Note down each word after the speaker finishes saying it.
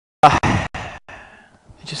I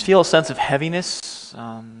just feel a sense of heaviness,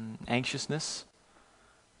 anxiousness.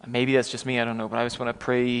 Maybe that's just me, I don't know, but I just want to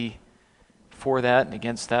pray for that and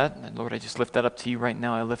against that. And Lord, I just lift that up to you right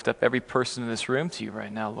now. I lift up every person in this room to you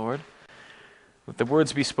right now, Lord. Let the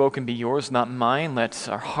words be spoken be yours, not mine. Let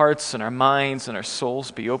our hearts and our minds and our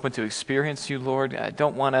souls be open to experience you, Lord. I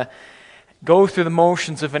don't want to go through the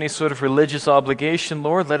motions of any sort of religious obligation,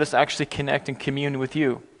 Lord. Let us actually connect and commune with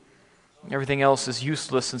you. Everything else is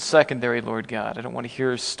useless and secondary, Lord God. I don't want to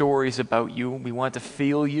hear stories about you. We want to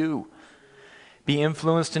feel you. Be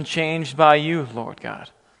influenced and changed by you, Lord God.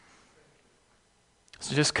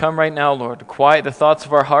 So just come right now, Lord, to quiet the thoughts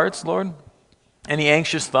of our hearts, Lord. Any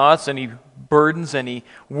anxious thoughts, any burdens, any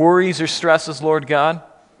worries or stresses, Lord God.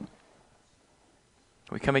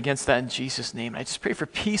 We come against that in Jesus' name. I just pray for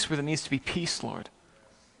peace where there needs to be peace, Lord.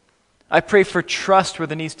 I pray for trust where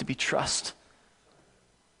there needs to be trust.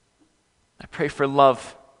 I pray for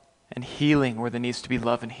love and healing where there needs to be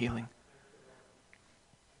love and healing.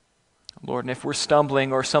 Lord, and if we're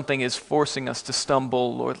stumbling or something is forcing us to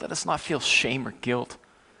stumble, Lord, let us not feel shame or guilt.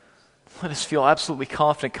 Let us feel absolutely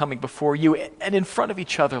confident coming before you and in front of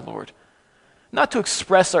each other, Lord. Not to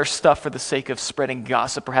express our stuff for the sake of spreading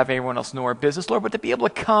gossip or having everyone else know our business, Lord, but to be able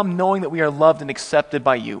to come knowing that we are loved and accepted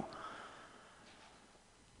by you.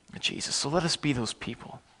 Jesus, so let us be those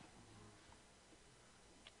people.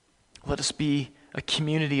 Let us be a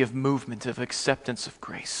community of movement, of acceptance of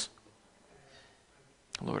grace.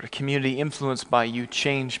 Lord, a community influenced by you,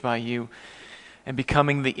 changed by you, and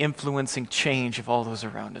becoming the influencing change of all those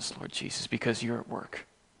around us, Lord Jesus, because you're at work.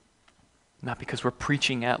 Not because we're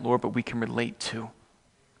preaching at, Lord, but we can relate to,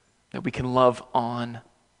 that we can love on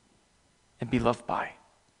and be loved by.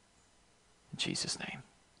 In Jesus' name.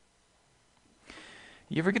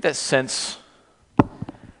 You ever get that sense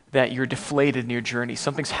that you're deflated in your journey?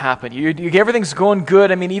 Something's happened. Everything's going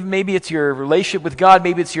good. I mean, even maybe it's your relationship with God.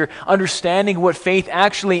 Maybe it's your understanding of what faith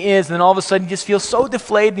actually is. And then all of a sudden you just feel so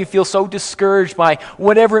deflated. You feel so discouraged by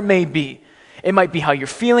whatever it may be. It might be how you're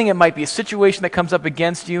feeling. It might be a situation that comes up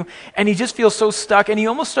against you. And you just feel so stuck. And you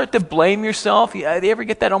almost start to blame yourself. You ever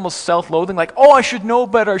get that almost self-loathing? Like, oh, I should know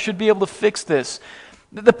better. I should be able to fix this.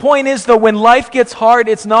 The point is, though, when life gets hard,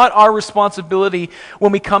 it's not our responsibility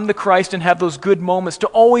when we come to Christ and have those good moments to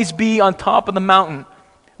always be on top of the mountain.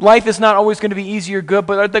 Life is not always going to be easy or good,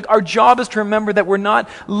 but our job is to remember that we're not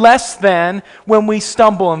less than when we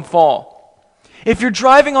stumble and fall. If you're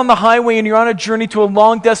driving on the highway and you're on a journey to a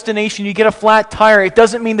long destination, you get a flat tire, it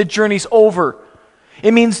doesn't mean the journey's over.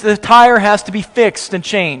 It means the tire has to be fixed and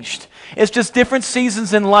changed. It's just different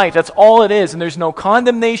seasons in life. That's all it is. And there's no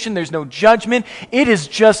condemnation. There's no judgment. It is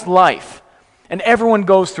just life. And everyone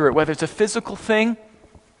goes through it, whether it's a physical thing,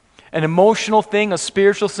 an emotional thing, a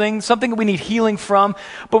spiritual thing, something that we need healing from.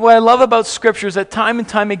 But what I love about Scripture is that time and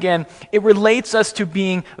time again, it relates us to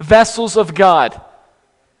being vessels of God.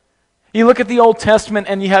 You look at the Old Testament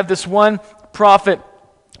and you have this one prophet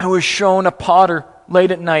who was shown a potter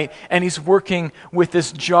late at night, and he's working with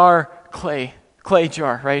this jar, clay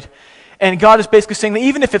jar, right? And God is basically saying that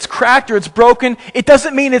even if it's cracked or it's broken, it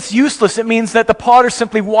doesn't mean it's useless. It means that the potter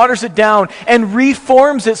simply waters it down and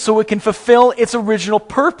reforms it so it can fulfill its original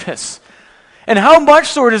purpose. And how much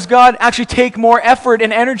so does God actually take more effort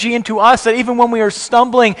and energy into us that even when we are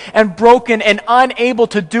stumbling and broken and unable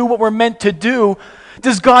to do what we're meant to do,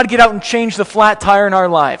 does God get out and change the flat tire in our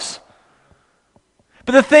lives?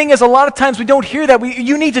 But the thing is, a lot of times we don't hear that.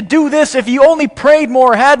 You need to do this. If you only prayed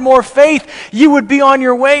more, had more faith, you would be on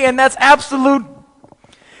your way. And that's absolute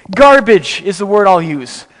garbage is the word I'll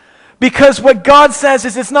use. Because what God says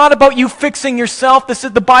is it's not about you fixing yourself.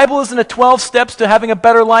 The Bible isn't a 12 steps to having a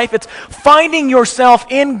better life. It's finding yourself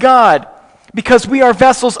in God. Because we are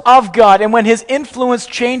vessels of God, and when His influence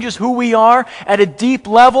changes who we are at a deep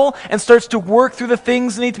level and starts to work through the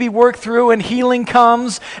things that need to be worked through, and healing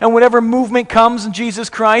comes, and whatever movement comes in Jesus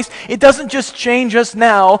Christ, it doesn't just change us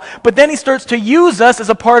now, but then He starts to use us as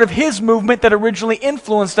a part of His movement that originally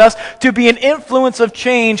influenced us to be an influence of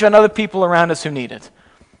change on other people around us who need it.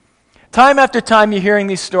 Time after time you're hearing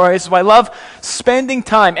these stories, so I love spending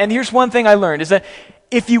time. And here's one thing I learned, is that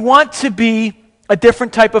if you want to be a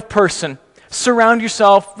different type of person, surround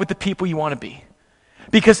yourself with the people you want to be.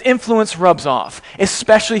 Because influence rubs off,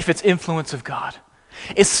 especially if it's influence of God.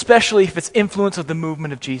 Especially if it's influence of the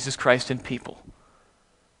movement of Jesus Christ in people.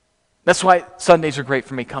 That's why Sundays are great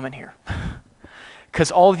for me coming here.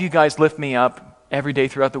 Because all of you guys lift me up every day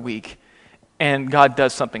throughout the week. And God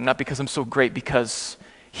does something, not because I'm so great, because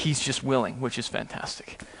He's just willing, which is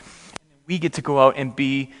fantastic. And we get to go out and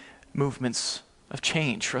be movements of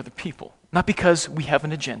change for other people. Not because we have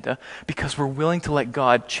an agenda, because we're willing to let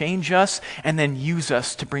God change us and then use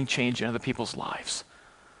us to bring change in other people's lives.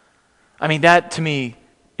 I mean, that to me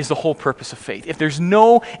is the whole purpose of faith. If there's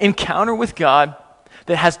no encounter with God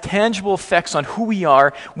that has tangible effects on who we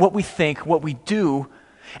are, what we think, what we do,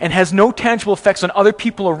 and has no tangible effects on other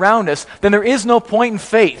people around us, then there is no point in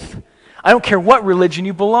faith. I don't care what religion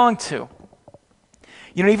you belong to.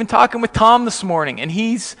 You know, even talking with Tom this morning, and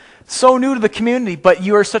he's so new to the community, but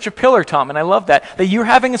you are such a pillar, Tom, and I love that you're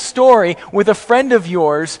having a story with a friend of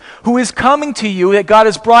yours who is coming to you, that God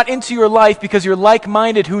has brought into your life because you're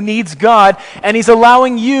like-minded, who needs God, and he's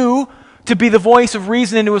allowing you to be the voice of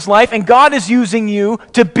reason into his life, and God is using you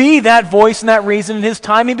to be that voice and that reason in his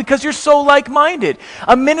timing because you're so like-minded.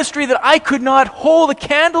 A ministry that I could not hold a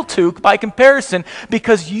candle to by comparison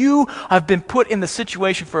because you have been put in the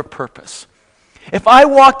situation for a purpose. If I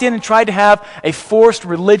walked in and tried to have a forced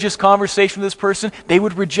religious conversation with this person, they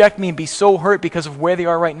would reject me and be so hurt because of where they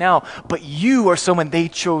are right now. But you are someone they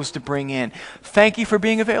chose to bring in. Thank you for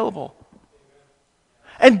being available.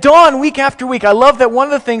 And Dawn, week after week, I love that one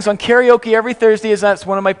of the things on karaoke every Thursday is that's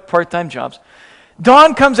one of my part-time jobs.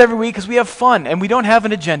 Dawn comes every week because we have fun and we don't have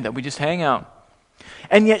an agenda. We just hang out.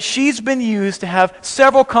 And yet she's been used to have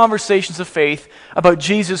several conversations of faith about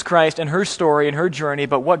Jesus Christ and her story and her journey,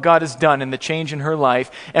 about what God has done and the change in her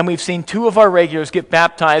life. And we've seen 2 of our regulars get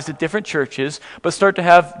baptized at different churches, but start to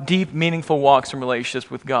have deep, meaningful walks and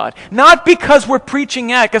relationships with God. Not because we're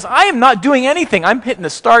preaching at, because I am not doing anything. I'm hitting the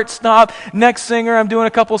start, stop, next singer, I'm doing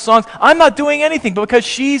a couple of songs. I'm not doing anything, but because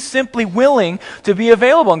she's simply willing to be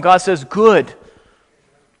available. And God says, good.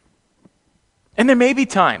 And there may be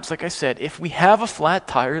times, like I said, if we have a flat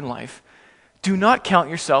tire in life, do not count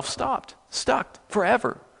yourself stuck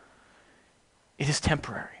forever. It is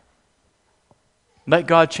temporary. Let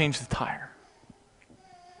God change the tire.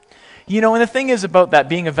 You know, and the thing is about that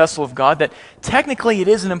being a vessel of God, that technically it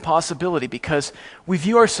is an impossibility because we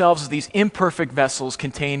view ourselves as these imperfect vessels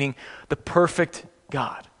containing the perfect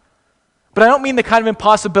God. But I don't mean the kind of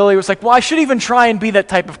impossibility where it's like, well, I should even try and be that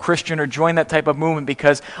type of Christian or join that type of movement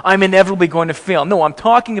because I'm inevitably going to fail. No, I'm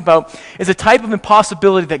talking about is a type of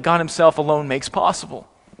impossibility that God himself alone makes possible.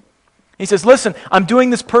 He says, listen, I'm doing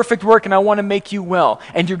this perfect work and I want to make you well.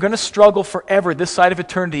 And you're going to struggle forever this side of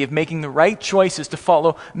eternity of making the right choices to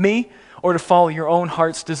follow me or to follow your own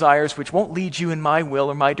heart's desires, which won't lead you in my will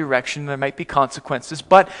or my direction. There might be consequences,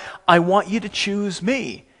 but I want you to choose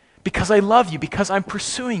me. Because I love you, because I'm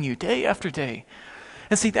pursuing you day after day.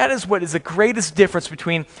 And see, that is what is the greatest difference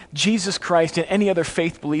between Jesus Christ and any other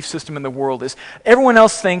faith belief system in the world is everyone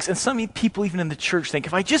else thinks, and some people even in the church think,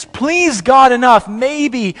 if I just please God enough,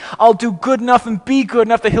 maybe I'll do good enough and be good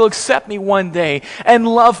enough that he'll accept me one day and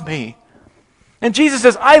love me. And Jesus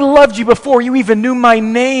says, I loved you before you even knew my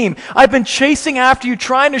name. I've been chasing after you,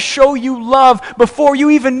 trying to show you love before you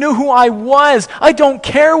even knew who I was. I don't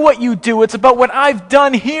care what you do. It's about what I've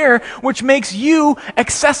done here, which makes you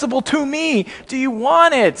accessible to me. Do you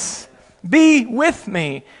want it? Be with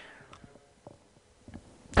me.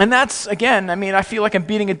 And that's, again, I mean, I feel like I'm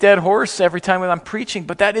beating a dead horse every time I'm preaching,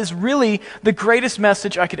 but that is really the greatest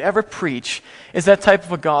message I could ever preach, is that type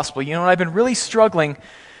of a gospel. You know, and I've been really struggling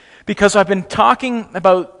because I've been talking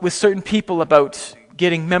with certain people about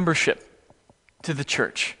getting membership to the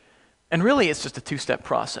church. And really, it's just a 2-step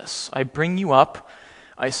process. I bring you up.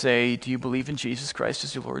 I say, do you believe in Jesus Christ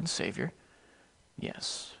as your Lord and Savior?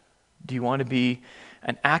 Yes. Do you want to be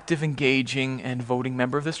an active, engaging, and voting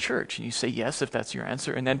member of this church? And you say yes if that's your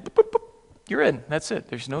answer. And then, boop, boop, boop, you're in. That's it.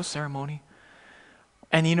 There's no ceremony.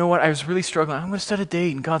 And you know what? I was really struggling. I'm going to set a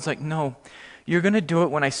date. And God's like, no. You're going to do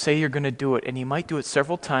it when I say you're going to do it, and you might do it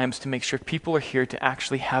several times to make sure people are here to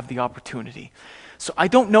actually have the opportunity. So I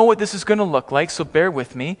don't know what this is going to look like, so bear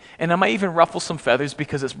with me. And I might even ruffle some feathers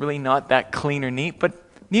because it's really not that clean or neat, but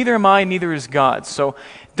neither am I, neither is God. So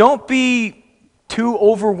don't be too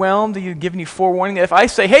overwhelmed that you're giving you forewarning. If I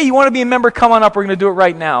say, hey, you want to be a member, come on up, we're going to do it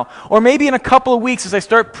right now. Or maybe in a couple of weeks as I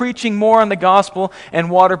start preaching more on the gospel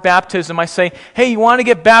and water baptism, I say, hey, you want to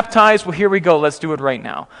get baptized? Well, here we go. Let's do it right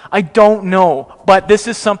now. I don't know, but this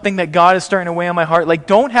is something that God is starting to weigh on my heart. Like,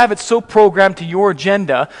 don't have it so programmed to your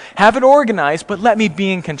agenda. Have it organized, but let me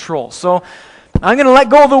be in control. So I'm going to let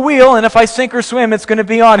go of the wheel, and if I sink or swim, it's going to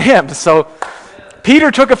be on him. So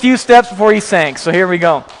Peter took a few steps before he sank. So here we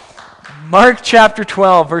go. Mark chapter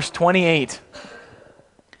 12, verse 28.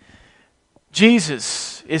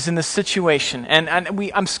 Jesus is in this situation, and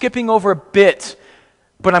I'm skipping over a bit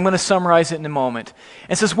but I'm going to summarize it in a moment.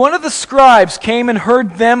 It says, one of the scribes came and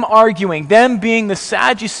heard them arguing, them being the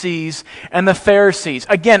Sadducees and the Pharisees.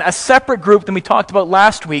 Again, a separate group than we talked about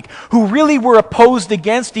last week, who really were opposed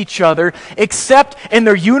against each other, except in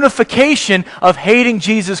their unification of hating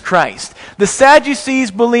Jesus Christ. The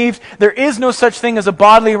Sadducees believed there is no such thing as a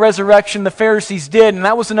bodily resurrection. The Pharisees did, and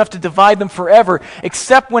that was enough to divide them forever,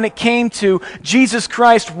 except when it came to Jesus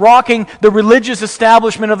Christ rocking the religious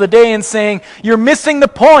establishment of the day and saying, you're missing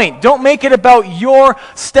the point. Don't make it about your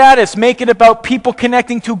status. Make it about people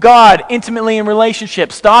connecting to God intimately in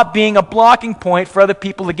relationship. Stop being a blocking point for other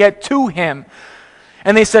people to get to Him.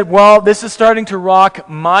 And they said, well, this is starting to rock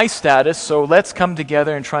my status, so let's come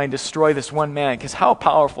together and try and destroy this one man, because how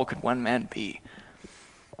powerful could one man be?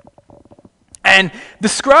 And the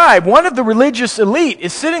scribe, one of the religious elite,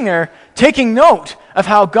 is sitting there taking note of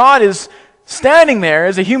how God is standing there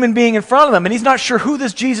as a human being in front of them, and he's not sure who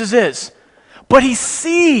this Jesus is. But he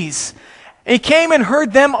sees. He came and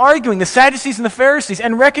heard them arguing, the Sadducees and the Pharisees,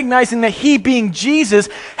 and recognizing that he, being Jesus,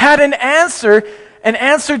 had an answer and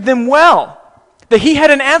answered them well. That he had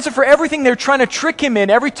an answer for everything they were trying to trick him in,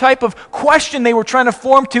 every type of question they were trying to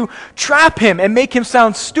form to trap him and make him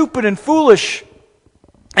sound stupid and foolish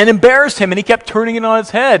and embarrass him. And he kept turning it on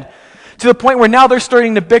its head to the point where now they're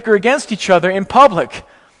starting to bicker against each other in public.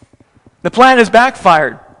 The plan has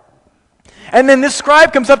backfired. And then this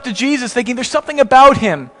scribe comes up to Jesus thinking there's something about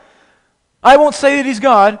him. I won't say that he's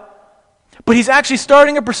God, but he's actually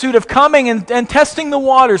starting a pursuit of coming and testing the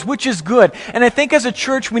waters, which is good. And I think as a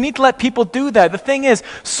church, we need to let people do that. The thing is,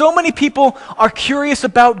 so many people are curious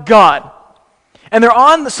about God. And they're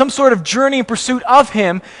on some sort of journey in pursuit of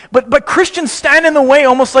Him. But Christians stand in the way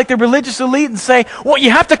almost like the religious elite and say, well,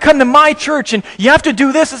 you have to come to my church and you have to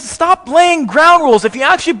do this. Stop laying ground rules. If you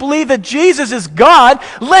actually believe that Jesus is God,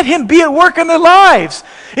 let Him be at work in their lives.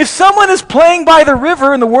 If someone is playing by the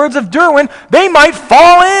river, in the words of Derwin, they might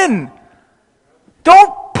fall in.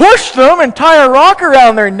 Don't push them and tie a rock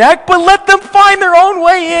around their neck, but let them find their own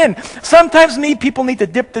way in. Sometimes people need to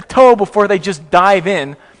dip the toe before they just dive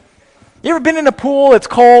in. You ever been in a pool, it's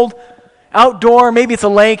cold, outdoor, maybe it's a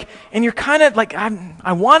lake, and you're kind of like,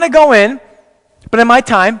 I want to go in, but in my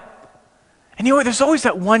time, and you know what, there's always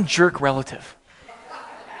that one jerk relative.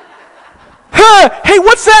 Hey,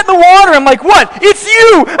 what's that in the water? I'm like, what? It's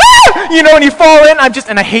you! Ah! You know, and you fall in,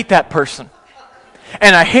 and I hate that person.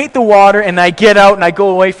 And I hate the water, and I get out, and I go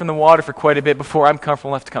away from the water for quite a bit before I'm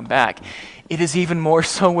comfortable enough to come back. It is even more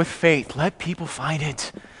so with faith. Let people find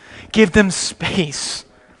it. Give them space.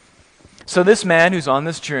 So this man who's on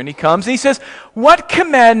this journey comes and he says, what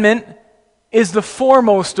commandment is the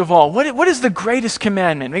foremost of all? What is the greatest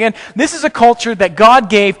commandment? Again, this is a culture that God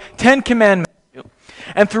gave 10 commandments to.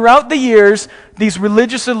 And throughout the years, these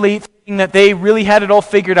religious elites, thinking that they really had it all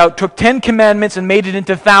figured out, took 10 commandments and made it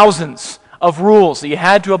into thousands of rules that you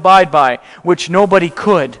had to abide by, which nobody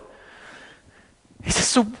could. He says,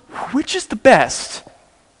 so which is the best?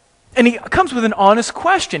 And he comes with an honest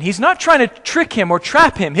question. He's not trying to trick him or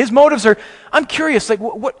trap him. His motives are, I'm curious, like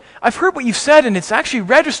what I've heard what you've said and it's actually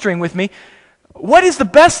registering with me. What is the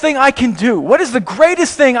best thing I can do? What is the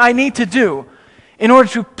greatest thing I need to do in order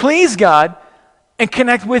to please God and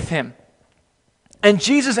connect with Him? And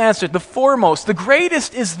Jesus answered, the foremost, the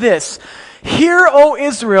greatest is this. Hear, O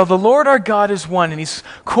Israel, the Lord our God is one. And he's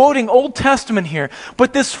quoting Old Testament here.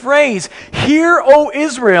 But this phrase, hear, O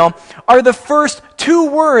Israel, are the first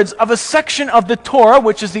 2 words of a section of the Torah,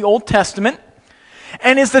 which is the Old Testament,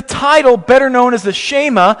 and is the title, better known as the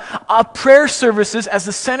Shema, of prayer services as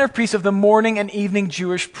the centerpiece of the morning and evening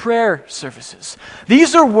Jewish prayer services.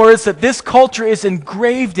 These are words that this culture is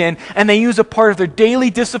engraved in, and they use a part of their daily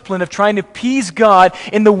discipline of trying to appease God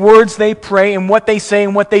in the words they pray and what they say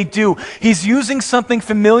and what they do. He's using something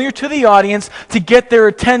familiar to the audience to get their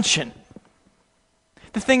attention.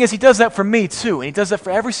 The thing is, He does that for me too, and He does that for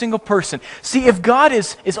every single person. See, if God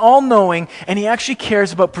is all-knowing, and He actually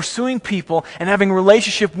cares about pursuing people and having a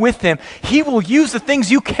relationship with them, He will use the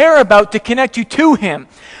things you care about to connect you to Him.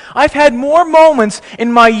 I've had more moments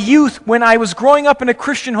in my youth when I was growing up in a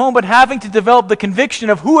Christian home, but having to develop the conviction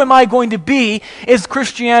of who am I going to be? Is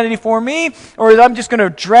Christianity for me? Or is I'm just going to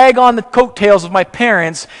drag on the coattails of my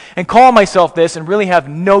parents and call myself this and really have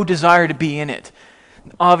no desire to be in it?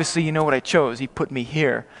 Obviously, you know what I chose. He put me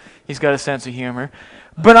here. He's got a sense of humor.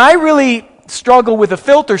 But I really struggle with a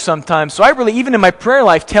filter sometimes, so I really, even in my prayer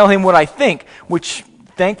life, tell Him what I think, which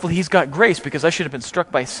thankfully He's got grace, because I should have been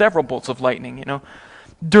struck by several bolts of lightning, you know.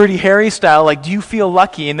 Dirty Harry style, like, do you feel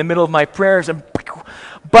lucky in the middle of my prayers?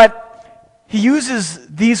 But He uses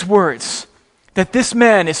these words. that this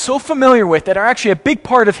man is so familiar with, that are actually a big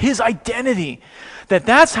part of his identity,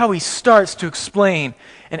 that's how he starts to explain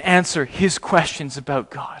and answer his questions about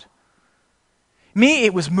God. Me,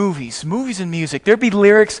 it was movies and music. There'd be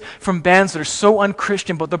lyrics from bands that are so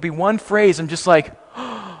unchristian, but there'll be one phrase, I'm just like,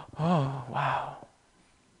 oh, wow.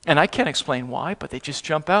 And I can't explain why, but they just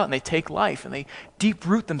jump out and they take life and they deep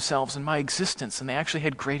root themselves in my existence, and they actually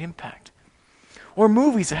had great impact. Or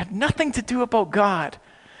movies that had nothing to do about God.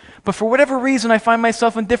 But for whatever reason, I find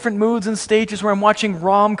myself in different moods and stages where I'm watching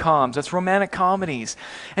rom-coms, that's romantic comedies,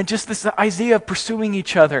 and just this idea of pursuing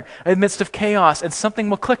each other in the midst of chaos, and something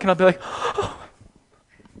will click and I'll be like, oh,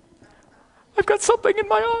 I've got something in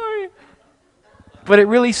my eye. But it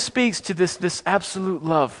really speaks to this absolute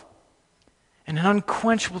love and an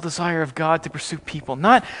unquenchable desire of God to pursue people,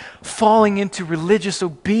 not falling into religious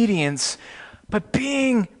obedience, but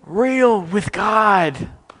being real with God.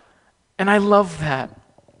 And I love that.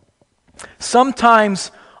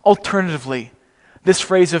 Sometimes, alternatively, this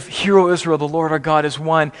phrase of "Hear, O Israel, the Lord our God is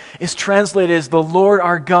one," is translated as "The Lord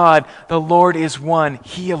our God, the Lord is one.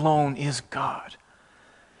 He alone is God."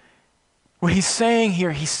 What he's saying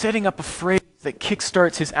here, he's setting up a phrase that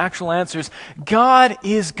kickstarts his actual answers. God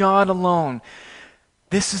is God alone.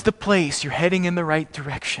 This is the place. You're heading in the right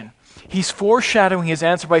direction. He's foreshadowing his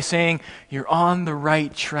answer by saying, you're on the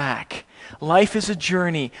right track. Life is a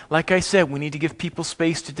journey. Like I said, we need to give people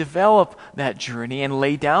space to develop that journey and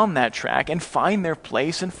lay down that track and find their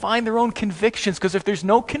place and find their own convictions. Because if there's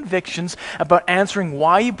no convictions about answering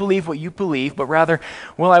why you believe what you believe, but rather,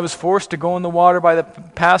 well, I was forced to go in the water by the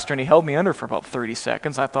pastor and he held me under for about 30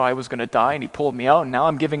 seconds. I thought I was going to die and he pulled me out, and now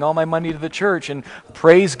I'm giving all my money to the church and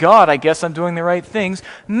praise God, I guess I'm doing the right things.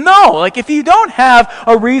 No, like if you don't have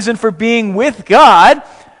a reason for being with God,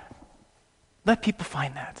 let people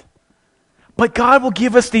find that. But God will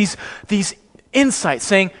give us these insights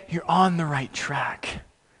saying, you're on the right track.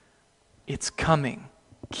 It's coming.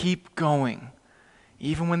 Keep going.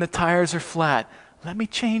 Even when the tires are flat, let me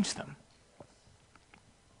change them.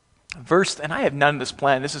 And I have none of this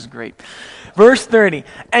planned. This is great. Verse 30,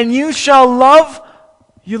 and you shall love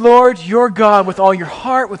you, Lord, your God, with all your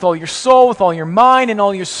heart, with all your soul, with all your mind, and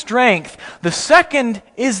all your strength. The second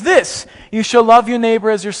is this: you shall love your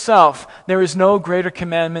neighbor as yourself. There is no greater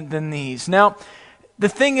commandment than these. Now, the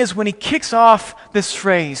thing is, when he kicks off this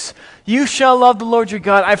phrase, you shall love the Lord your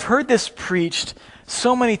God, I've heard this preached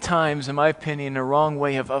so many times, in my opinion, in a wrong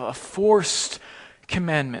way of a forced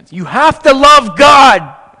commandment. You have to love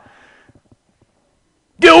God.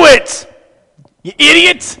 Do it, you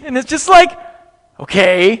idiot. And it's just like,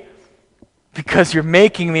 okay, because you're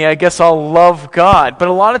making me, I guess I'll love God. But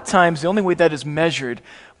a lot of times, the only way that is measured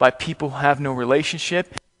by people who have no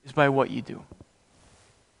relationship is by what you do.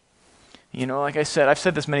 You know, like I said, I've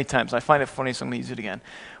said this many times. I find it funny, so I'm going to use it again.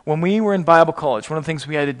 When we were in Bible college, one of the things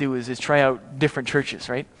we had to do is try out different churches,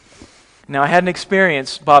 right? Now, I had an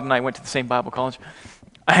experience. Bob and I went to the same Bible college.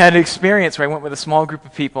 I had an experience where I went with a small group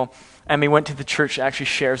of people, and we went to the church that actually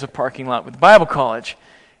shares a parking lot with the Bible college,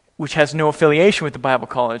 which has no affiliation with the Bible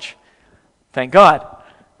college. Thank God.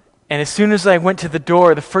 And as soon as I went to the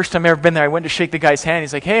door, the first time I've ever been there, I went to shake the guy's hand.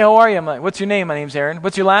 He's like, hey, how are you? I'm like, what's your name? My name's Aaron.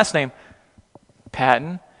 What's your last name?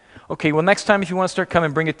 Patton. Okay, well, next time if you want to start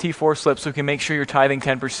coming, bring a T4 slip so we can make sure you're tithing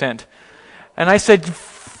 10%. And I said,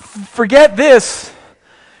 forget this.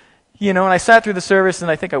 You know, and I sat through the service, and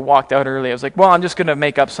I think I walked out early. I was like, well, I'm just going to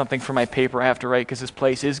make up something for my paper I have to write because this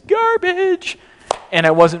place is garbage. And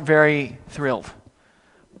I wasn't very thrilled.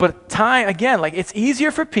 But time, again, like it's easier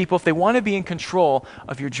for people if they want to be in control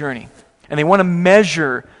of your journey and they want to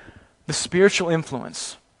measure the spiritual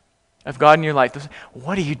influence of God in your life. They'll say,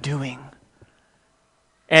 what are you doing?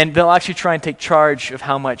 And they'll actually try and take charge of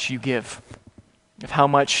how much you give, of how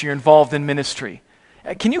much you're involved in ministry.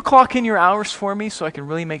 Can you clock in your hours for me so I can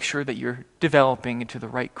really make sure that you're developing into the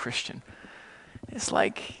right Christian? It's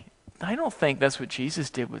like, I don't think that's what Jesus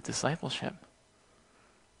did with discipleship.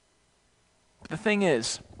 But the thing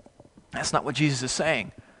is, that's not what Jesus is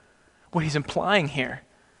saying. What he's implying here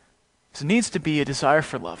is there needs to be a desire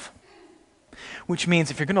for love. Which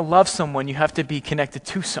means if you're going to love someone, you have to be connected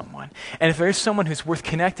to someone. And if there's someone who's worth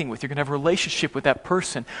connecting with, you're going to have a relationship with that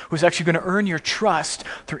person who's actually going to earn your trust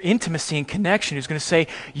through intimacy and connection, who's going to say,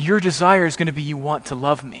 your desire is going to be you want to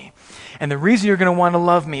love me. And the reason you're going to want to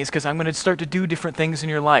love me is because I'm going to start to do different things in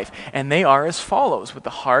your life. And they are as follows: with the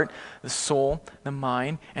heart, the soul, the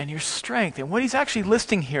mind, and your strength. And what he's actually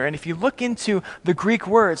listing here, and if you look into the Greek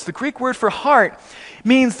words, the Greek word for heart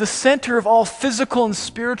means the center of all physical and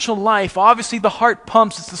spiritual life. Obviously, the heart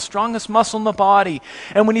pumps. It's the strongest muscle in the body.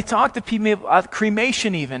 And when you talk to people about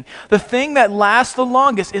cremation even, the thing that lasts the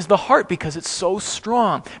longest is the heart because it's so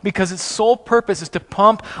strong, because its sole purpose is to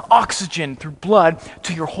pump oxygen through blood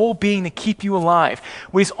to your whole being to keep you alive.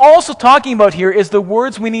 What he's also talking about here is the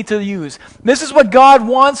words we need to use. This is what God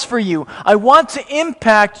wants for you. I want to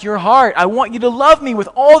impact your heart. I want you to love me with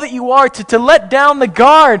all that you are, to let down the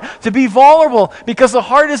guard, to be vulnerable, because the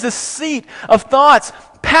heart is the seat of thoughts,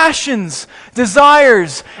 passions,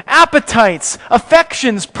 desires, appetites,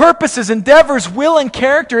 affections, purposes, endeavors, will, and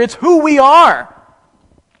character. It's who we are.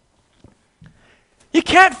 You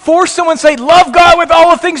can't force someone to say, love God with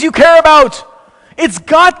all the things you care about. It's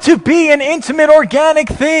got to be an intimate, organic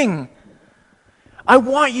thing. I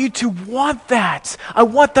want you to want that. I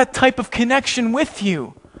want that type of connection with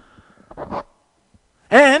you.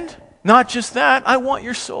 And not just that, I want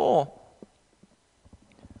your soul,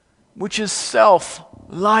 which is self,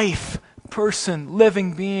 life, person,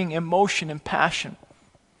 living being, emotion, and passion.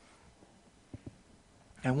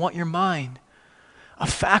 I want your mind, a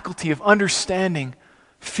faculty of understanding,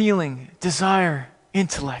 feeling, desire,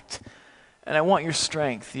 intellect. And I want your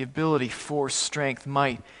strength, the ability, force, strength,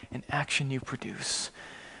 might, and action you produce.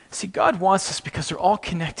 See, God wants this because they're all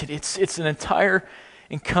connected. It's an entire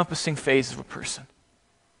encompassing phase of a person.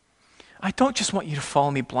 I don't just want you to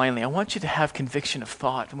follow me blindly. I want you to have conviction of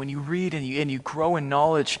thought. And when you read and you grow in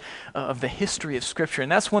knowledge of the history of Scripture,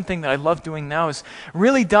 and that's one thing that I love doing now, is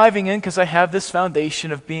really diving in, because I have this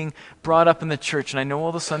foundation of being brought up in the church, and I know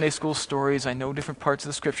all the Sunday school stories, I know different parts of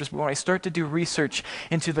the Scriptures, but when I start to do research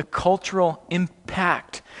into the cultural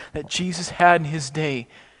impact that Jesus had in his day,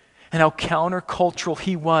 and how countercultural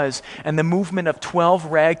he was, and the movement of 12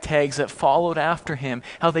 ragtags that followed after him,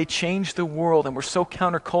 how they changed the world and were so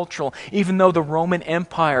countercultural, even though the Roman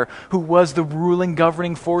Empire, who was the ruling,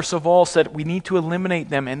 governing force of all, said we need to eliminate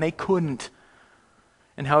them, and they couldn't,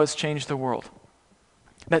 and how it's changed the world.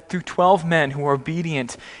 That through 12 men who are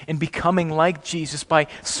obedient in becoming like Jesus by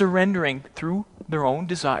surrendering through their own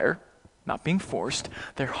desire, not being forced,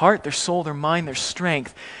 their heart, their soul, their mind, their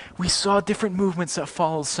strength. We saw different movements that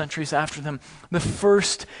followed centuries after them. The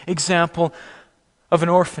first example of an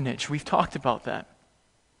orphanage, we've talked about that.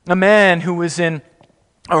 A man who was a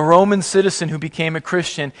Roman citizen who became a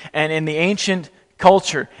Christian, and in the ancient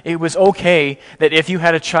culture, it was okay that if you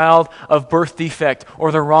had a child of birth defect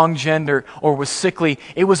or the wrong gender or was sickly,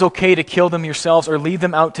 it was okay to kill them yourselves or leave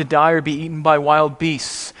them out to die or be eaten by wild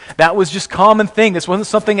beasts. That was just common thing. This wasn't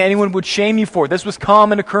something anyone would shame you for. This was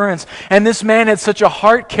common occurrence. And this man had such a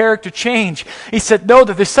heart character change. He said, no,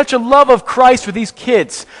 that there's such a love of Christ for these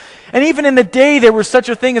kids. And even in the day, there was such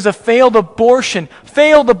a thing as a failed abortion,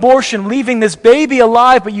 leaving this baby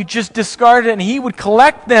alive, but you just discarded it, and he would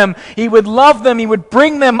collect them, he would love them, he would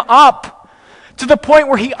bring them up, to the point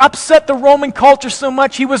where he upset the Roman culture so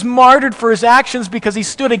much he was martyred for his actions because he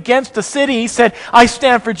stood against the city. He said, I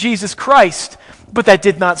stand for Jesus Christ. But that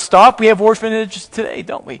did not stop. We have orphanages today,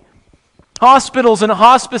 don't we? Hospitals and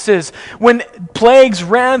hospices. When plagues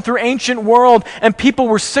ran through ancient world and people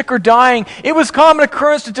were sick or dying, it was common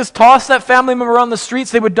occurrence to just toss that family member on the streets.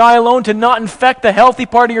 They would die alone to not infect the healthy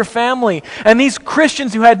part of your family. And these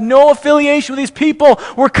Christians who had no affiliation with these people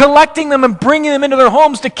were collecting them and bringing them into their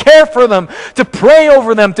homes to care for them, to pray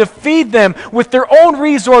over them, to feed them with their own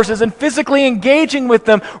resources and physically engaging with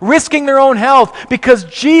them, risking their own health, because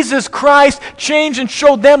Jesus Christ changed and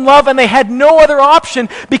showed them love, and they had no other option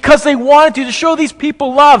because they wanted to show these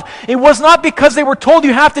people love. It was not because they were told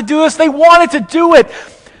you have to do this. They wanted to do it.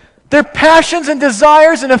 Their passions and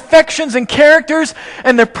desires and affections and characters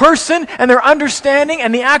and their person and their understanding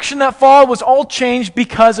and the action that followed was all changed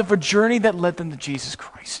because of a journey that led them to Jesus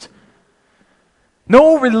Christ.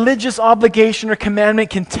 No religious obligation or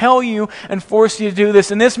commandment can tell you and force you to do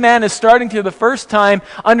this. And this man is starting to, the first time,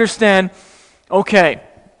 understand, okay,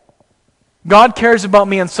 God cares about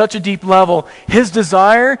me on such a deep level. His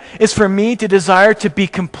desire is for me to desire to be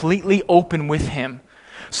completely open with Him.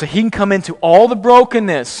 So He can come into all the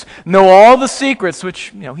brokenness, know all the secrets,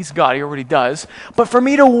 which, He's God, He already does. But for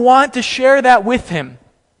me to want to share that with Him.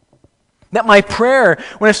 That my prayer,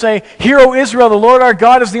 when I say, Hear, O Israel, the Lord our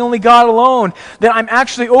God is the only God alone, that I'm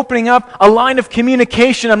actually opening up a line of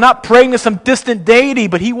communication. I'm not praying to some distant deity,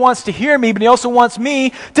 but He wants to hear me, but He also wants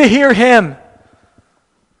me to hear Him.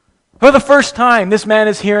 For the first time, this man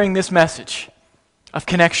is hearing this message of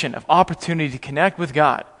connection, of opportunity to connect with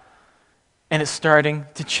God. And it's starting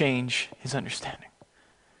to change his understanding.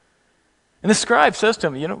 And the scribe says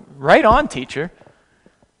to him, right on, teacher.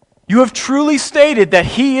 You have truly stated that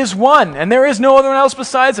He is one, and there is no other one else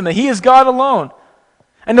besides Him, that He is God alone.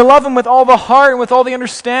 And to love Him with all the heart and with all the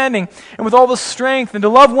understanding and with all the strength, and to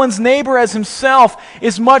love one's neighbor as himself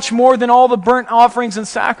is much more than all the burnt offerings and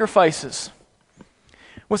sacrifices.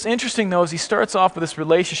 What's interesting, though, is he starts off with this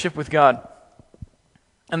relationship with God.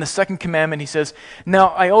 And the second commandment, he says, now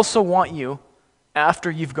I also want you, after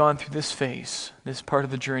you've gone through this phase, this part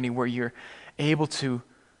of the journey where you're able to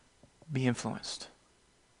be influenced.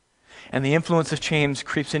 And the influence of change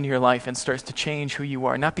creeps into your life and starts to change who you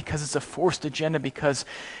are. Not because it's a forced agenda, because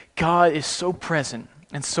God is so present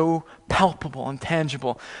and so palpable and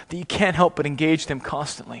tangible that you can't help but engage them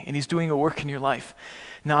constantly. And He's doing a work in your life.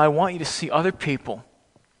 Now I want you to see other people,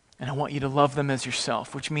 and I want you to love them as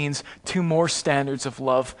yourself, which means 2 more standards of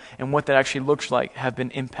love and what that actually looks like have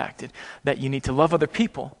been impacted. That you need to love other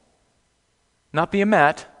people, not be a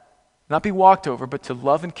mat, not be walked over, but to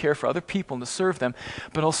love and care for other people and to serve them,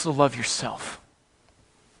 but also love yourself.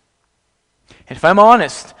 And if I'm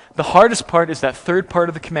honest, the hardest part is that third part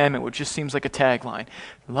of the commandment, which just seems like a tagline.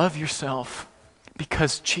 Love yourself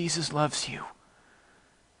because Jesus loves you.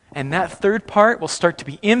 And that third part will start to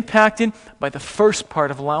be impacted by the first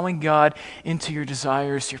part of allowing God into your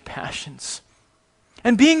desires, your passions.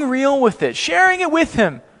 And being real with it, sharing it with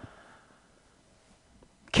Him.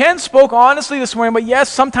 Ken spoke honestly this morning, but yes,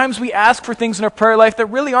 sometimes we ask for things in our prayer life that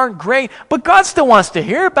really aren't great, but God still wants to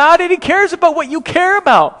hear about it. He cares about what you care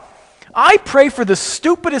about. I pray for the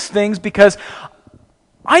stupidest things because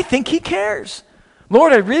I think He cares.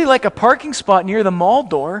 Lord, I'd really like a parking spot near the mall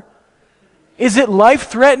door. Is it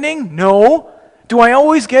life-threatening? No. Do I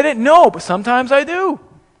always get it? No, but sometimes I do.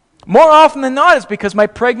 More often than not, it's because my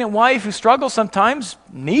pregnant wife, who struggles sometimes,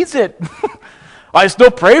 needs it. I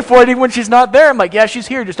still pray for it even when she's not there. I'm like, yeah, she's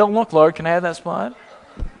here. Just don't look, Lord. Can I have that spot?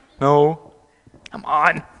 No. Come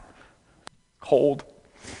on. Cold.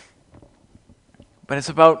 But it's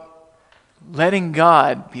about letting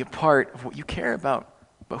God be a part of what you care about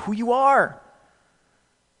who you are.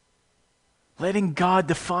 Letting God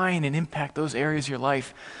define and impact those areas of your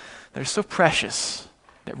life that are so precious,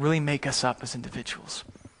 that really make us up as individuals.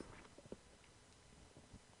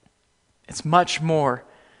 It's much more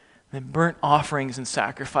than burnt offerings and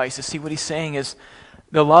sacrifices. See, what he's saying is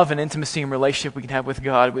the love and intimacy and relationship we can have with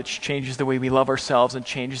God, which changes the way we love ourselves and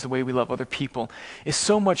changes the way we love other people, is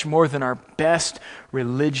so much more than our best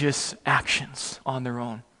religious actions on their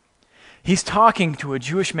own. He's talking to a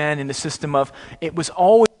Jewish man in the system of, it was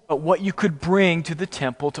always about what you could bring to the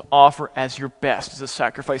temple to offer as your best, as a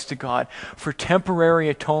sacrifice to God, for temporary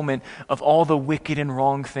atonement of all the wicked and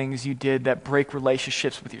wrong things you did that break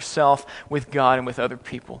relationships with yourself, with God, and with other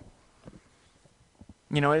people.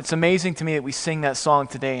 You know, it's amazing to me that we sing that song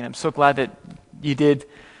today, and I'm so glad that you did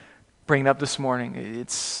bring it up this morning.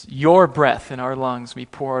 It's your breath in our lungs. We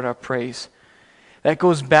pour out our praise. That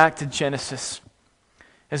goes back to Genesis.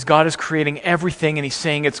 As God is creating everything and He's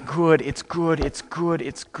saying it's good, it's good, it's good,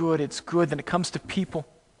 it's good, it's good. Then it comes to people.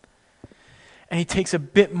 And He takes a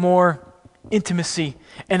bit more intimacy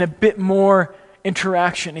and a bit more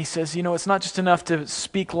interaction. He says, you know, it's not just enough to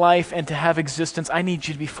speak life and to have existence. I need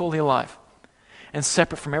you to be fully alive and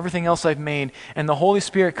separate from everything else I've made. And the Holy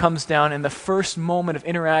Spirit comes down, and the first moment of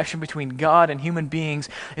interaction between God and human beings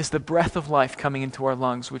is the breath of life coming into our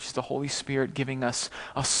lungs, which is the Holy Spirit giving us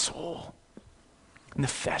a soul.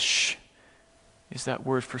 Nefesh is that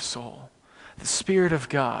word for soul. The Spirit of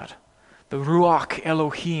God, the Ruach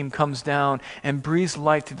Elohim, comes down and breathes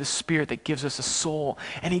life through the Spirit that gives us a soul.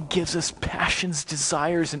 And He gives us passions,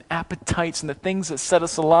 desires, and appetites, and the things that set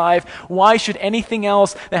us alive. Why should anything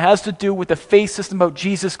else that has to do with the faith system about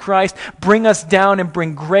Jesus Christ bring us down and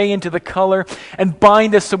bring gray into the color and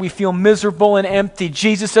bind us so we feel miserable and empty?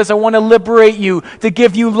 Jesus says, I want to liberate you, to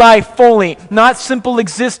give you life fully, not simple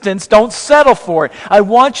existence. Don't settle for it. I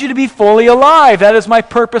want you to be fully alive. That is my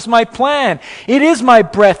purpose, my plan. It is my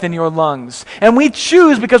breath in your lungs. And we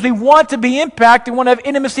choose, because we want to be impacted, want to have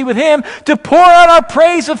intimacy with Him, to pour out our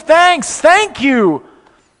praise of thanks. Thank you.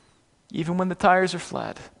 Even when the tires are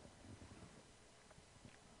flat.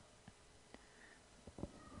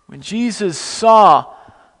 When Jesus saw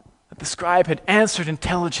that the scribe had answered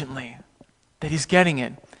intelligently, that he's getting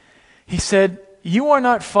it, He said, you are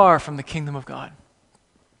not far from the kingdom of God.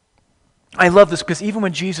 I love this, because even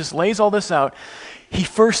when Jesus lays all this out, He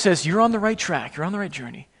first says, you're on the right track, you're on the right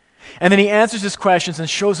journey. And then He answers his questions and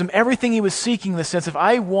shows him everything he was seeking, in the sense of,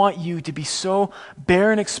 I want you to be so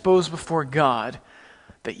bare and exposed before God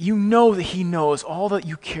that you know that He knows all that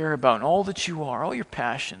you care about and all that you are, all your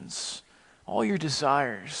passions, all your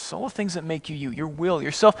desires, all the things that make you you, your will,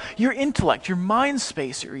 yourself, your intellect, your mind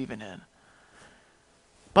space you're even in.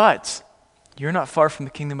 But you're not far from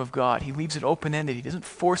the kingdom of God. He leaves it open-ended. He doesn't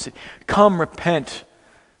force it. Come, repent,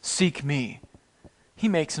 seek me. He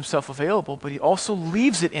makes himself available, but he also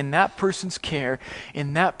leaves it in that person's care,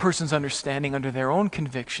 in that person's understanding, under their own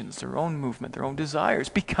convictions, their own movement, their own desires,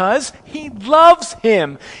 because he loves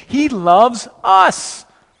him. He loves us.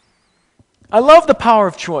 I love the power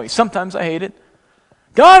of choice. Sometimes I hate it.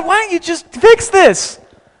 God, why don't you just fix this?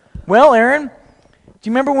 Well, Aaron, do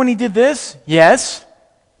you remember when he did this? Yes.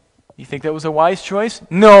 You think that was a wise choice?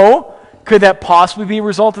 No. Could that possibly be a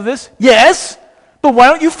result of this? Yes. But why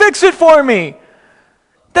don't you fix it for me?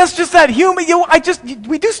 That's just that human.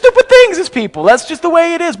 We do stupid things as people. That's just the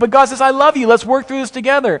way it is. But God says, I love you. Let's work through this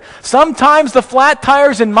together. Sometimes the flat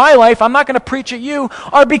tires in my life, I'm not going to preach at you,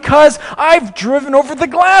 are because I've driven over the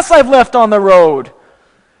glass I've left on the road.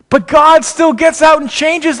 But God still gets out and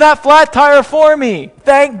changes that flat tire for me.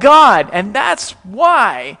 Thank God. And that's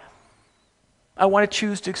why I want to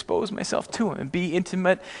choose to expose myself to him and be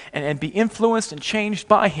intimate and be influenced and changed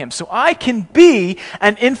by him. So I can be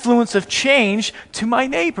an influence of change to my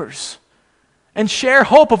neighbors and share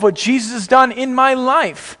hope of what Jesus has done in my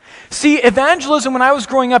life. See, evangelism when I was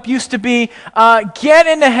growing up used to be get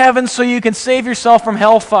into heaven so you can save yourself from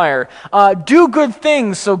hellfire. Do good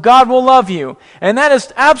things so God will love you. And that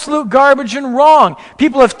is absolute garbage and wrong.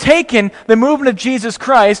 People have taken the movement of Jesus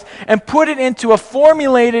Christ and put it into a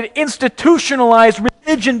formulated, institutionalized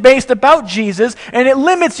religion based about Jesus, and it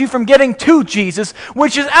limits you from getting to Jesus,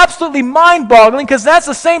 which is absolutely mind-boggling because that's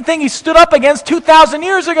the same thing he stood up against 2,000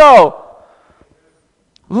 years ago.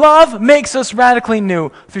 Love makes us radically new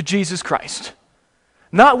through Jesus Christ.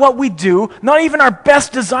 Not what we do, not even our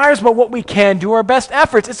best desires, but what we can do, our best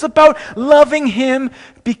efforts. It's about loving him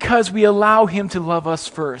because we allow him to love us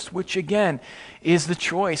first, which again is the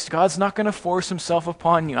choice. God's not going to force himself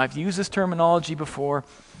upon you. I've used this terminology before.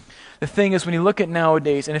 The thing is, when you look at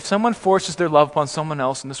nowadays, and if someone forces their love upon someone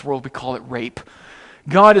else in this world, we call it rape.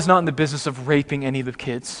 God is not in the business of raping any of the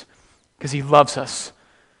kids because he loves us,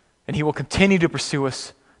 and he will continue to pursue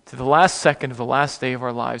us to the last second of the last day of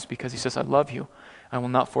our lives because he says, I love you. I will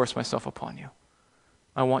not force myself upon you.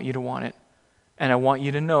 I want you to want it. And I want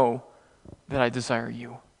you to know that I desire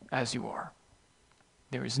you as you are.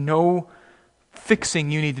 There is no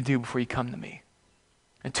fixing you need to do before you come to me.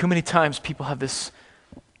 And too many times people have this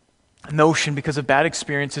notion because of bad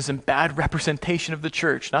experiences and bad representation of the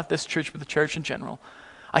church, not this church, but the church in general.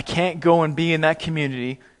 I can't go and be in that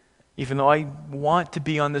community even though I want to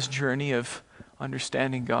be on this journey of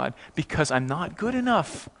understanding God, because I'm not good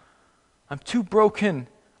enough. I'm too broken.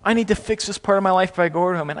 I need to fix this part of my life by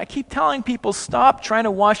going to him. And I keep telling people, stop trying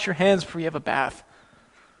to wash your hands before you have a bath.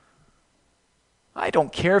 I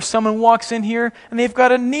don't care if someone walks in here and they've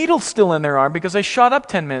got a needle still in their arm because I shot up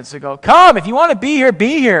 10 minutes ago. Come, if you want to be here,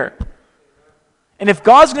 be here. And if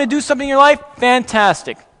God's going to do something in your life,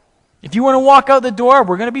 fantastic. If you want to walk out the door,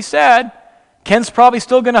 we're going to be sad. Ken's probably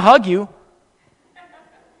still going to hug you.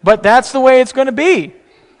 But that's the way it's going to be.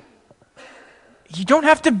 You don't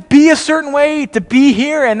have to be a certain way to be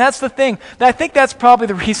here, and that's the thing. I think that's probably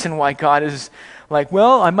the reason why God is like,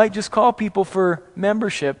 well, I might just call people for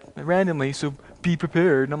membership randomly, so be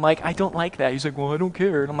prepared. And I'm like, I don't like that. He's like, well, I don't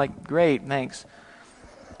care. And I'm like, great, thanks.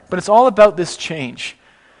 But it's all about this change.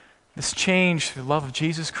 This change, the love of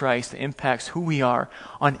Jesus Christ, that impacts who we are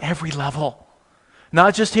on every level.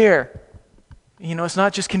 Not just here. You know, it's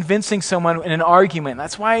not just convincing someone in an argument.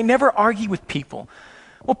 That's why I never argue with people.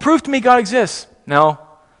 Well, prove to me God exists. No,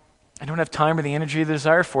 I don't have time or the energy or the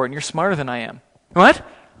desire for it, and you're smarter than I am. What?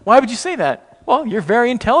 Why would you say that? Well, you're very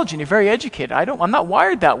intelligent. You're very educated. I'm not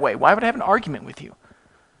wired that way. Why would I have an argument with you?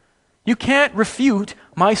 You can't refute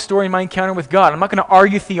my story and my encounter with God. I'm not going to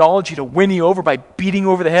argue theology to win you over by beating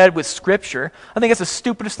over the head with Scripture. I think that's the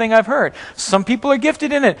stupidest thing I've heard. Some people are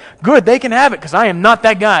gifted in it. Good, they can have it, because I am not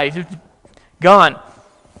that guy. Gone.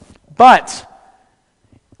 But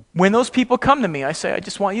when those people come to me, I say, I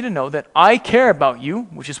just want you to know that I care about you,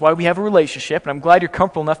 which is why we have a relationship, and I'm glad you're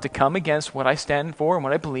comfortable enough to come against what I stand for and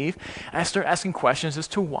what I believe. And I start asking questions as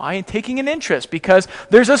to why and taking an interest, because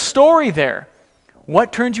there's a story there.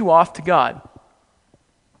 What turned you off to God?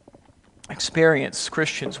 Experience,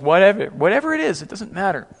 Christians, whatever it is, it doesn't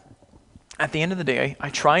matter. At the end of the day,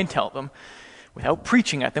 I try and tell them, without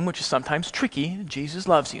preaching at them, which is sometimes tricky, Jesus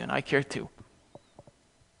loves you and I care too.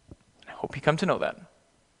 I hope you come to know that.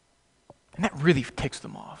 And that really ticks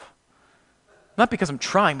them off. Not because I'm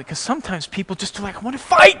trying, because sometimes people just are like, I want to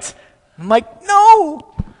fight. I'm like,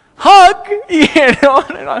 no, hug. You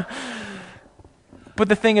know? But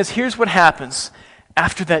the thing is, here's what happens.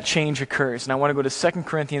 after that change occurs. And I want to go to 2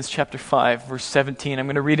 Corinthians chapter 5, verse 17. I'm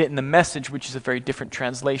going to read it in the Message, which is a very different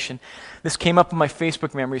translation. This came up in my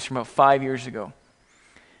Facebook memories from about 5 years ago.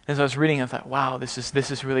 As I was reading, I thought, wow, this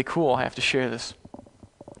is really cool. I have to share this.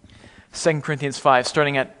 2 Corinthians 5,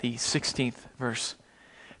 starting at the 16th verse.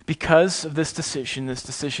 Because of this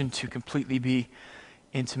decision to completely be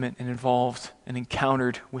intimate and involved and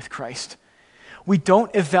encountered with Christ, we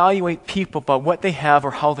don't evaluate people by what they have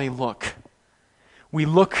or how they look. We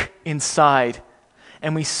look inside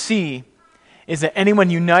and we see is that anyone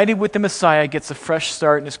united with the Messiah gets a fresh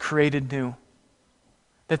start and is created new.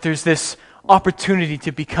 That there's this opportunity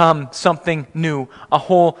to become something new, a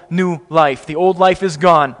whole new life. The old life is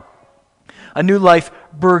gone. A new life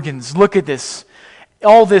burgeons. Look at this.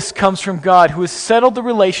 All this comes from God, who has settled the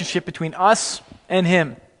relationship between us and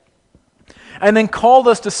Him, and then called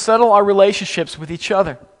us to settle our relationships with each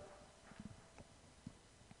other.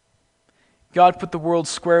 God put the world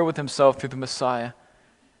square with Himself through the Messiah,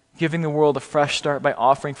 giving the world a fresh start by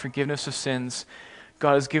offering forgiveness of sins.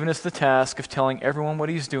 God has given us the task of telling everyone what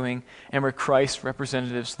He's doing, and we're Christ's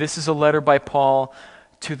representatives. This is a letter by Paul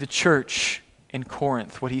to the church in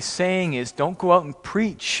Corinth. What he's saying is, don't go out and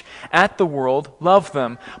preach at the world, love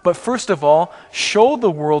them. But first of all, show the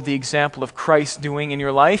world the example of Christ doing in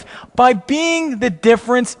your life by being the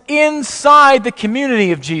difference inside the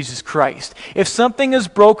community of Jesus Christ. If something is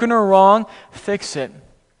broken or wrong, fix it.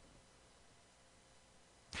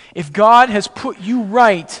 If God has put you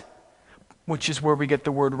right, which is where we get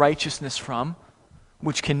the word righteousness from,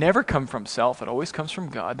 which can never come from self, it always comes from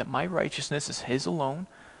God, that my righteousness is His alone,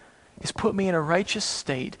 He's put me in a righteous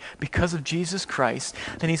state because of Jesus Christ,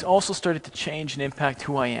 then He's also started to change and impact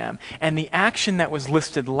who I am. And the action that was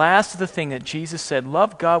listed last of the thing that Jesus said,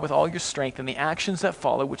 love God with all your strength, and the actions that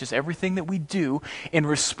follow, which is everything that we do in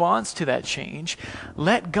response to that change,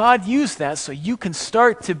 let God use that so you can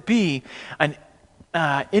start to be an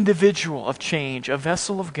individual of change, a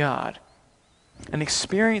vessel of God. An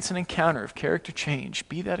experience and encounter of character change.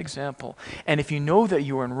 Be that example. And if you know that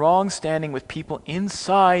you are in wrong standing with people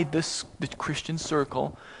inside the Christian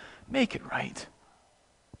circle, make it right.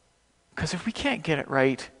 Because if we can't get it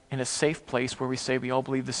right in a safe place where we say we all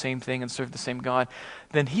believe the same thing and serve the same God,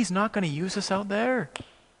 then He's not going to use us out there.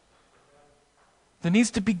 There needs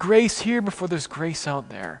to be grace here before there's grace out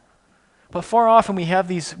there. But far often we have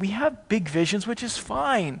big visions, which is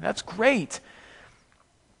fine. That's great.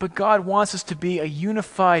 But God wants us to be a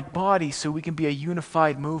unified body so we can be a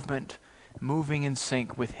unified movement, moving in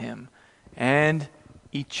sync with Him and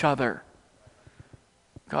each other.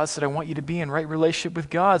 God said, I want you to be in right relationship with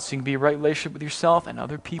God so you can be in right relationship with yourself and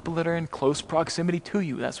other people that are in close proximity to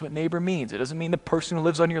you. That's what neighbor means. It doesn't mean the person who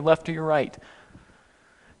lives on your left or your right.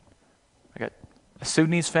 I got a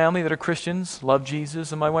Sudanese family that are Christians, love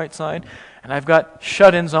Jesus on my right side, and I've got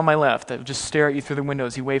shut-ins on my left that will just stare at you through the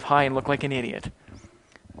windows. You wave hi and look like an idiot.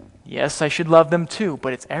 Yes, I should love them too,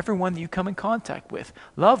 but it's everyone that you come in contact with.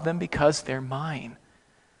 Love them because they're mine.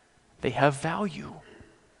 They have value.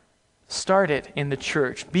 Start it in the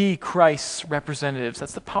church. Be Christ's representatives.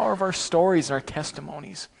 That's the power of our stories and our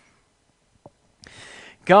testimonies.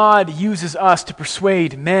 God uses us to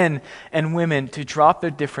persuade men and women to drop their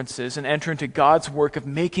differences and enter into God's work of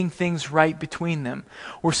making things right between them.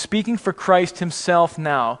 We're speaking for Christ Himself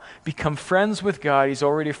now. Become friends with God. He's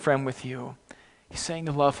already a friend with you. He's saying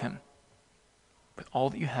to love Him with all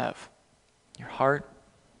that you have, your heart,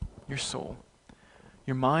 your soul,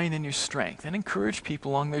 your mind, and your strength, and encourage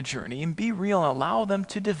people along their journey and be real and allow them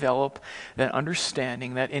to develop that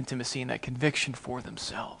understanding, that intimacy, and that conviction for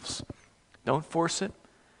themselves. Don't force it.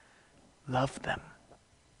 Love them.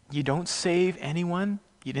 You don't save anyone.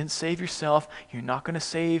 You didn't save yourself. You're not going to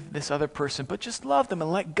save this other person, but just love them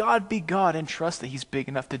and let God be God and trust that He's big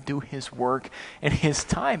enough to do His work in His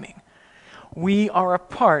timing. We are a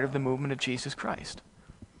part of the movement of Jesus Christ.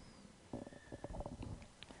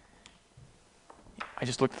 I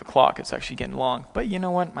just looked at the clock. It's actually getting long. But you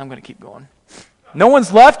know what? I'm going to keep going. No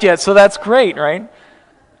one's left yet, so that's great, right?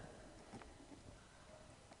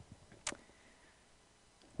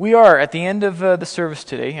 We are at the end of the service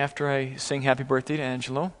today, after I sing happy birthday to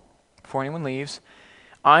Angelo, before anyone leaves,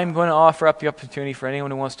 I'm going to offer up the opportunity for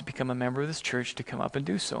anyone who wants to become a member of this church to come up and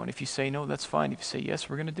do so. And if you say no, that's fine. If you say yes,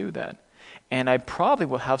 we're going to do that. And I probably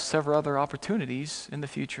will have several other opportunities in the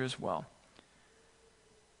future as well.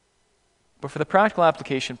 But for the practical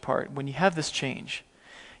application part, when you have this change,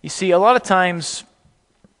 you see, a lot of times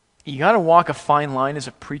you got to walk a fine line as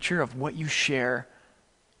a preacher of what you share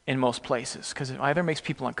in most places, because it either makes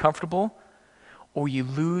people uncomfortable or you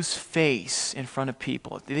lose face in front of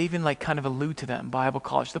people. They even kind of allude to that in Bible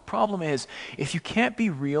college. The problem is, if you can't be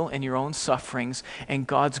real in your own sufferings and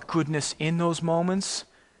God's goodness in those moments,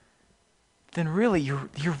 then really you're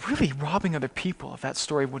really robbing other people of that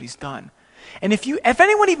story of what he's done. And if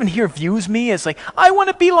anyone even here views me as I want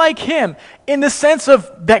to be like him, in the sense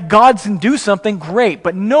of that God can do something, great,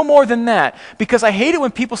 but no more than that. Because I hate it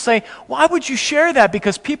when people say, why would you share that?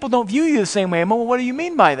 Because people don't view you the same way. Well, what do you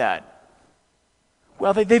mean by that?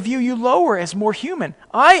 Well, they view you lower as more human.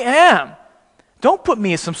 I am. Don't put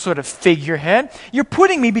me as some sort of figurehead. You're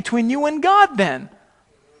putting me between you and God then.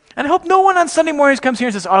 And I hope no one on Sunday mornings comes here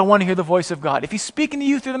and says, I want to hear the voice of God. If he's speaking to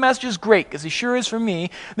you through the messages, great, because he sure is for me.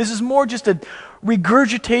 This is more just a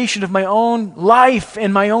regurgitation of my own life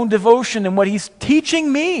and my own devotion and what he's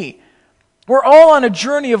teaching me. We're all on a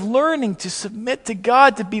journey of learning to submit to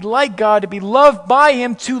God, to be like God, to be loved by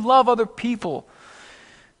him, to love other people.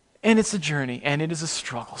 And it's a journey, and it is a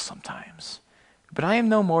struggle sometimes. But I am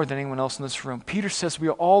no more than anyone else in this room. Peter says we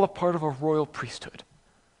are all a part of a royal priesthood.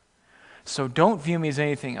 So don't view me as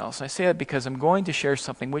anything else. I say that because I'm going to share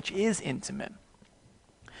something which is intimate.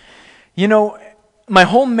 You know, my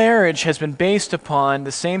whole marriage has been based upon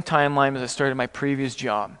the same timeline as I started my previous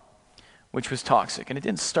job, which was toxic. And it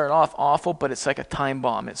didn't start off awful, but it's like a time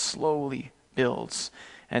bomb. It slowly builds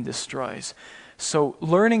and destroys. So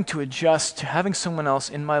learning to adjust to having someone else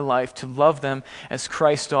in my life, to love them as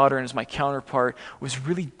Christ's daughter and as my counterpart, was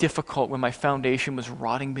really difficult when my foundation was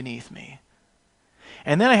rotting beneath me.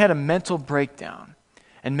 And then I had a mental breakdown.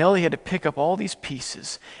 And Melody had to pick up all these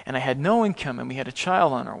pieces. And I had no income, and we had a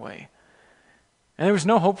child on our way. And there was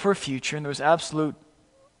no hope for a future, and there was absolute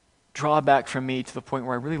drawback from me to the point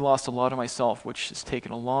where I really lost a lot of myself, which has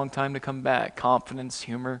taken a long time to come back. Confidence,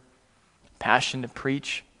 humor, passion to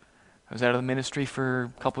preach. I was out of the ministry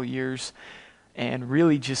for a couple of years, and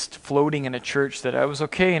really just floating in a church that I was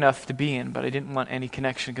okay enough to be in, but I didn't want any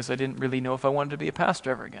connection because I didn't really know if I wanted to be a pastor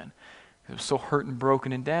ever again. I was so hurt and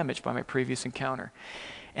broken and damaged by my previous encounter.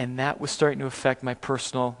 And that was starting to affect my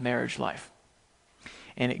personal marriage life.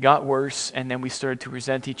 And it got worse, and then we started to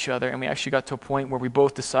resent each other, and we actually got to a point where we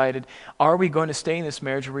both decided, are we going to stay in this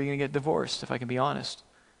marriage or are we going to get divorced, if I can be honest?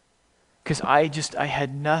 Because I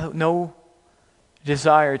had no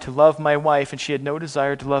desire to love my wife, and she had no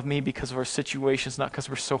desire to love me because of our situations, not because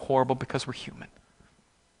we're so horrible, because we're human.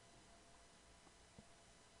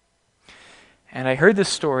 And I heard this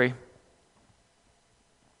story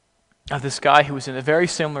of this guy who was in a very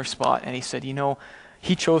similar spot, and he said,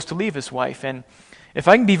 he chose to leave his wife. And if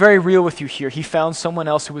I can be very real with you here, he found someone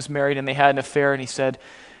else who was married, and they had an affair, and he said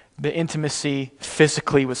the intimacy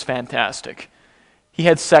physically was fantastic. He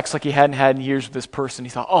had sex like he hadn't had in years with this person. He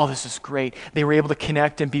thought, oh, this is great. They were able to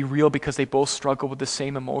connect and be real because they both struggled with the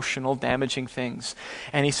same emotional, damaging things.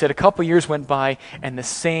 And he said a couple years went by, and the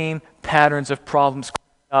same patterns of problems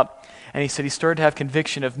came up. And he said he started to have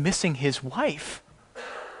conviction of missing his wife.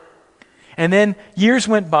 And then years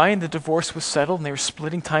went by and the divorce was settled and they were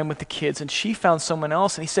splitting time with the kids and she found someone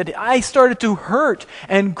else. And he said, I started to hurt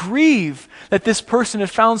and grieve that this person had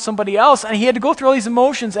found somebody else. And he had to go through all these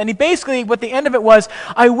emotions. And he basically, what the end of it was,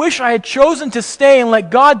 I wish I had chosen to stay and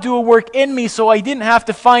let God do a work in me so I didn't have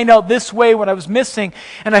to find out this way what I was missing.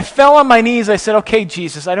 And I fell on my knees. I said, okay,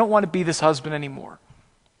 Jesus, I don't want to be this husband anymore.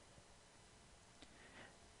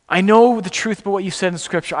 I know the truth about what you said in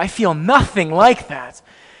Scripture. I feel nothing like that.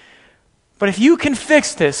 But if you can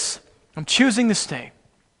fix this, I'm choosing to stay.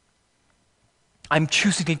 I'm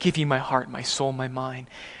choosing to give you my heart, my soul, my mind,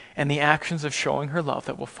 and the actions of showing her love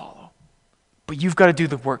that will follow. But you've got to do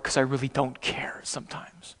the work because I really don't care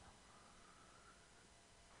sometimes.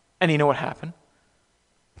 And you know what happened?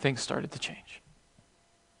 Things started to change.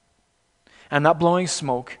 I'm not blowing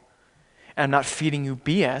smoke, and I'm not feeding you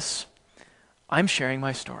BS. I'm sharing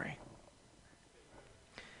my story.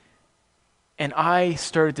 And I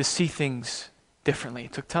started to see things differently.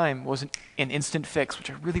 It took time. It wasn't an instant fix,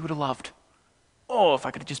 which I really would have loved. Oh, if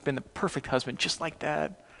I could have just been the perfect husband, just like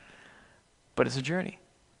that. But it's a journey.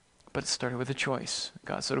 But it started with a choice.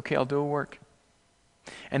 God said, okay, I'll do a work.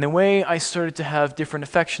 And the way I started to have different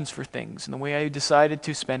affections for things, and the way I decided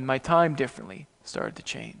to spend my time differently started to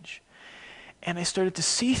change. And I started to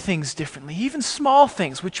see things differently, even small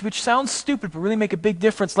things, which sounds stupid, but really make a big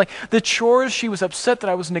difference. Like the chores she was upset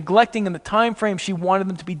that I was neglecting in the time frame she wanted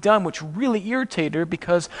them to be done, which really irritated her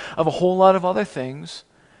because of a whole lot of other things.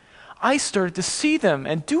 I started to see them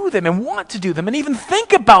and do them and want to do them and even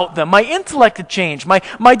think about them. My intellect had changed.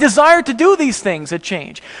 My desire to do these things had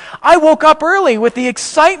changed. I woke up early with the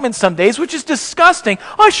excitement some days, which is disgusting.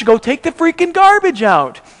 Oh, I should go take the freaking garbage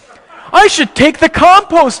out. I should take the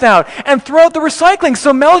compost out and throw out the recycling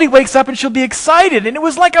so Melody wakes up and she'll be excited. And it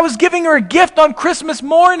was like I was giving her a gift on Christmas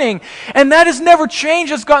morning. And that has never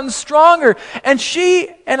changed. It's gotten stronger. And she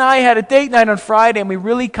and I had a date night on Friday, and we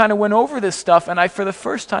really kind of went over this stuff. And I, for the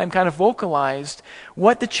first time, kind of vocalized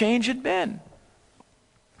what the change had been.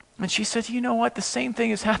 And she said, you know what? The same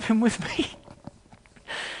thing has happened with me.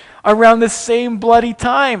 Around the same bloody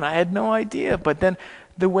time. I had no idea. But then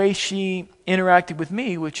the way she interacted with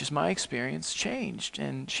me, which is my experience, changed.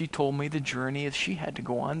 And she told me the journey that she had to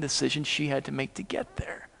go on, decisions she had to make to get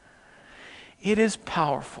there. It is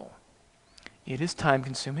powerful. It is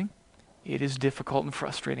time-consuming. It is difficult and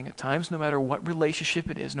frustrating at times, no matter what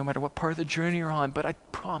relationship it is, no matter what part of the journey you're on. But I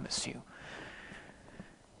promise you,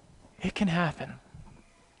 it can happen.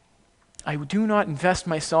 I do not invest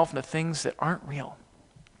myself in the things that aren't real.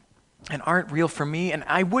 And aren't real for me, and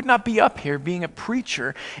I would not be up here being a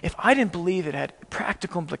preacher if I didn't believe it had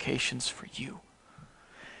practical implications for you.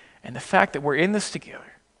 And the fact that we're in this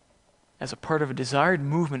together as a part of a desired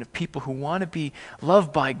movement of people who want to be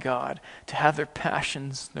loved by God, to have their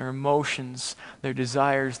passions, their emotions, their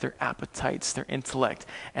desires, their appetites, their intellect,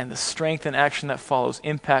 and the strength and action that follows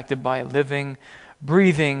impacted by living,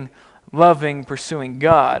 breathing, loving, pursuing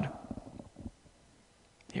God.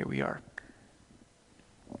 Here we are.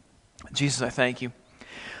 Jesus, I thank you.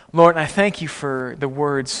 Lord, I thank you for the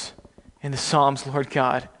words in the Psalms, Lord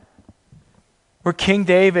God, where King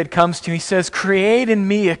David comes to, he says, create in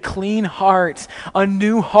me a clean heart, a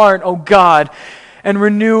new heart, O God, and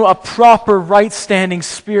renew a proper right-standing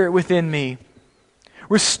spirit within me.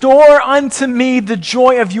 Restore unto me the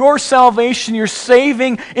joy of your salvation, your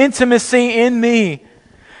saving intimacy in me.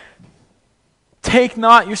 Take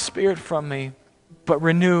not your spirit from me, but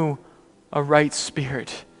renew a right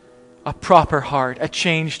spirit. A proper heart, a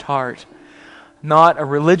changed heart. Not a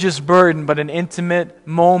religious burden, but an intimate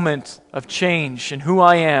moment of change in who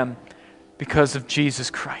I am because of Jesus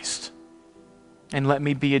Christ. And let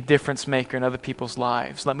me be a difference maker in other people's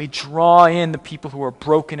lives. Let me draw in the people who are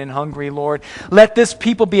broken and hungry, Lord. Let this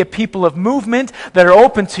people be a people of movement that are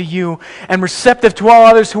open to you and receptive to all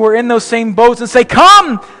others who are in those same boats and say,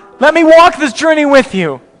 come, let me walk this journey with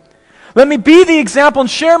you. Let me be the example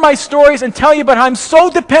and share my stories and tell you about how I'm so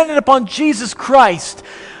dependent upon Jesus Christ.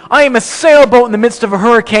 I am a sailboat in the midst of a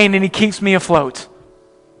hurricane and He keeps me afloat.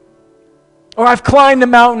 Or I've climbed a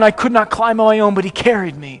mountain I could not climb on my own, but He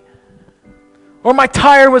carried me. Or my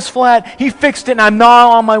tire was flat, He fixed it, and I'm now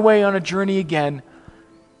on my way on a journey again.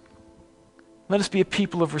 Let us be a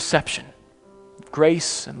people of reception, of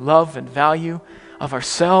grace and love and value of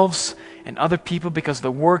ourselves and other people because of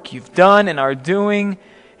the work You've done and are doing.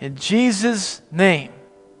 In Jesus' name,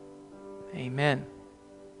 amen.